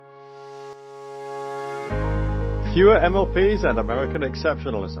Fewer MLPs and American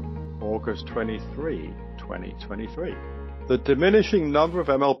Exceptionalism, August 23, 2023. The diminishing number of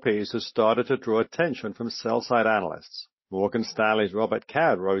MLPs has started to draw attention from sell-side analysts. Morgan Stanley's Robert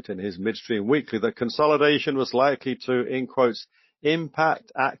Cad wrote in his Midstream Weekly that consolidation was likely to, in quotes,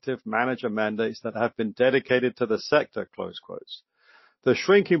 impact active manager mandates that have been dedicated to the sector, close quotes. The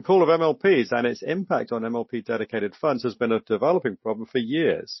shrinking pool of MLPs and its impact on MLP-dedicated funds has been a developing problem for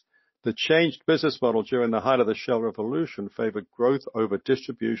years. The changed business model during the height of the shale revolution favored growth over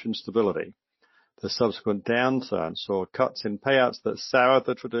distribution stability. The subsequent downturn saw cuts in payouts that soured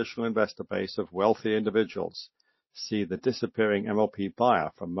the traditional investor base of wealthy individuals. See the disappearing MLP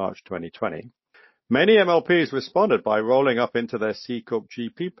buyer from March 2020. Many MLPs responded by rolling up into their C Corp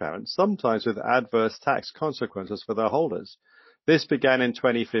GP parents, sometimes with adverse tax consequences for their holders. This began in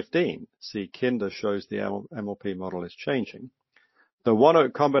 2015. See Kinder shows the MLP model is changing. The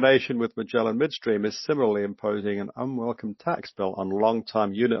one-oak combination with Magellan Midstream is similarly imposing an unwelcome tax bill on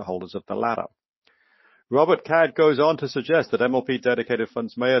long-time unit holders of the latter. Robert Cad goes on to suggest that MLP-dedicated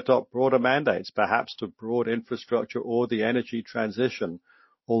funds may adopt broader mandates, perhaps to broad infrastructure or the energy transition,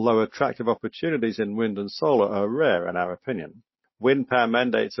 although attractive opportunities in wind and solar are rare in our opinion. Wind power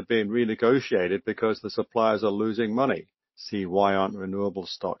mandates are being renegotiated because the suppliers are losing money. See why aren't renewable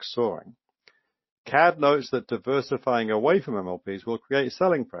stocks soaring. Cad notes that diversifying away from MLPs will create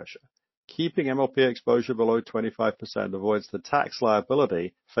selling pressure. Keeping MLP exposure below 25% avoids the tax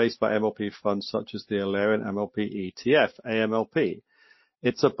liability faced by MLP funds such as the Alerian MLP ETF, AMLP.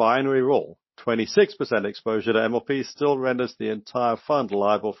 It's a binary rule. 26% exposure to MLP still renders the entire fund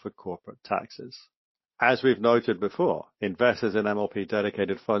liable for corporate taxes. As we've noted before, investors in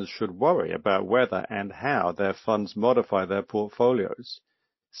MLP-dedicated funds should worry about whether and how their funds modify their portfolios.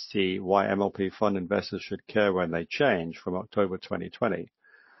 See why MLP fund investors should care when they change from October 2020.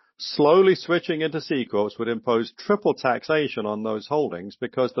 Slowly switching into C Corps would impose triple taxation on those holdings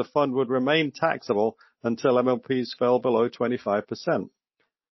because the fund would remain taxable until MLPs fell below 25%.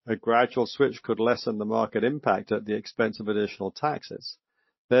 A gradual switch could lessen the market impact at the expense of additional taxes.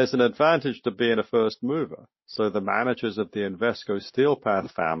 There's an advantage to being a first mover, so the managers of the Invesco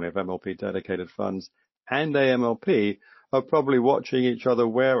Steelpath family of MLP-dedicated funds and AMLP are probably watching each other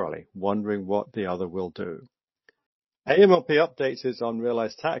warily, wondering what the other will do. AMLP updates its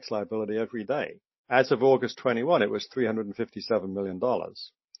unrealized tax liability every day. As of August 21, it was $357 million.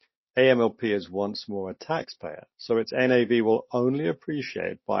 AMLP is once more a taxpayer, so its NAV will only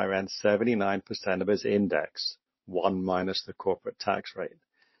appreciate by around 79% of its index, 1 minus the corporate tax rate.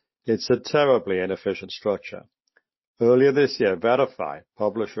 It's a terribly inefficient structure. Earlier this year, Verify,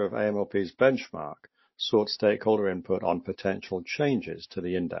 publisher of AMLP's benchmark, sought stakeholder input on potential changes to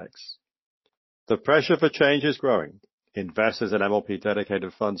the index. The pressure for change is growing. Investors in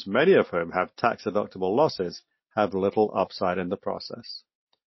MLP-dedicated funds, many of whom have tax-deductible losses, have little upside in the process.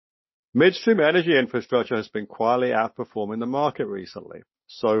 Midstream energy infrastructure has been quietly outperforming the market recently.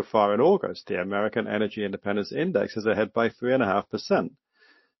 So far in August, the American Energy Independence Index is ahead by 3.5%.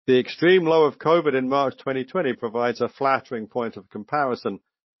 The extreme low of COVID in March 2020 provides a flattering point of comparison,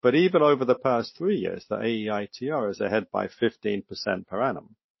 but even over the past 3 years, the AEITR is ahead by 15% per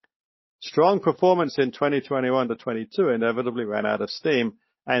annum. Strong performance in 2021 to 22 inevitably ran out of steam,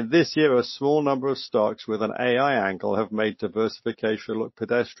 and this year a small number of stocks with an AI angle have made diversification look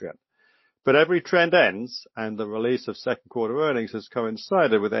pedestrian. But every trend ends, and the release of second quarter earnings has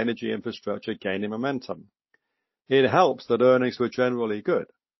coincided with energy infrastructure gaining momentum. It helps that earnings were generally good.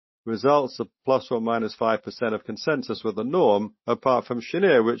 Results of plus or minus 5% of consensus were the norm, apart from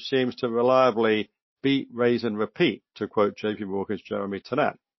Cheniere, which seems to reliably beat, raise, and repeat, to quote JP Morgan's Jeremy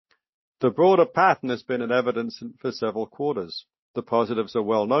Tonet. The broader pattern has been in evidence for several quarters. The positives are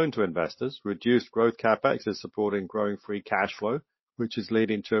well known to investors. Reduced growth capex is supporting growing free cash flow, which is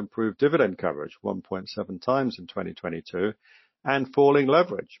leading to improved dividend coverage, 1.7 times in 2022, and falling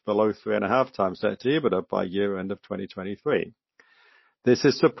leverage, below 3.5 times debt to EBITDA by year end of 2023. This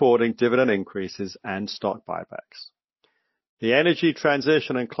is supporting dividend increases and stock buybacks. The energy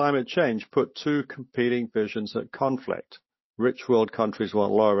transition and climate change put two competing visions at conflict. Rich world countries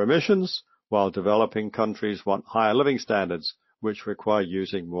want lower emissions, while developing countries want higher living standards, which require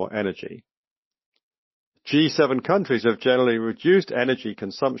using more energy. G7 countries have generally reduced energy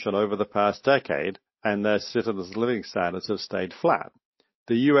consumption over the past decade, and their citizens' living standards have stayed flat.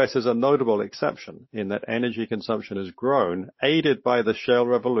 The US is a notable exception in that energy consumption has grown, aided by the shale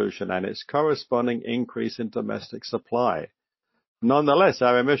revolution and its corresponding increase in domestic supply. Nonetheless,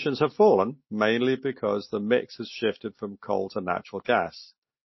 our emissions have fallen, mainly because the mix has shifted from coal to natural gas.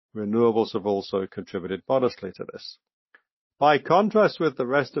 Renewables have also contributed modestly to this. By contrast with the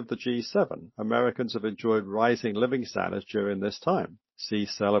rest of the G7, Americans have enjoyed rising living standards during this time. See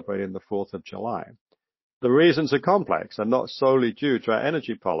celebrating the 4th of July. The reasons are complex and not solely due to our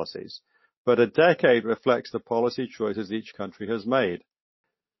energy policies, but a decade reflects the policy choices each country has made.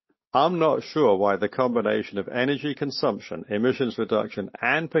 I'm not sure why the combination of energy consumption, emissions reduction,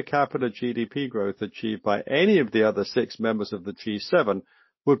 and per capita GDP growth achieved by any of the other 6 members of the G7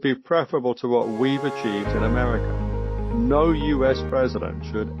 would be preferable to what we've achieved in America. No U.S. president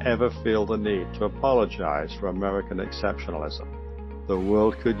should ever feel the need to apologize for American exceptionalism. The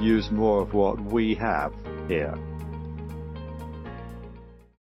world could use more of what we have here.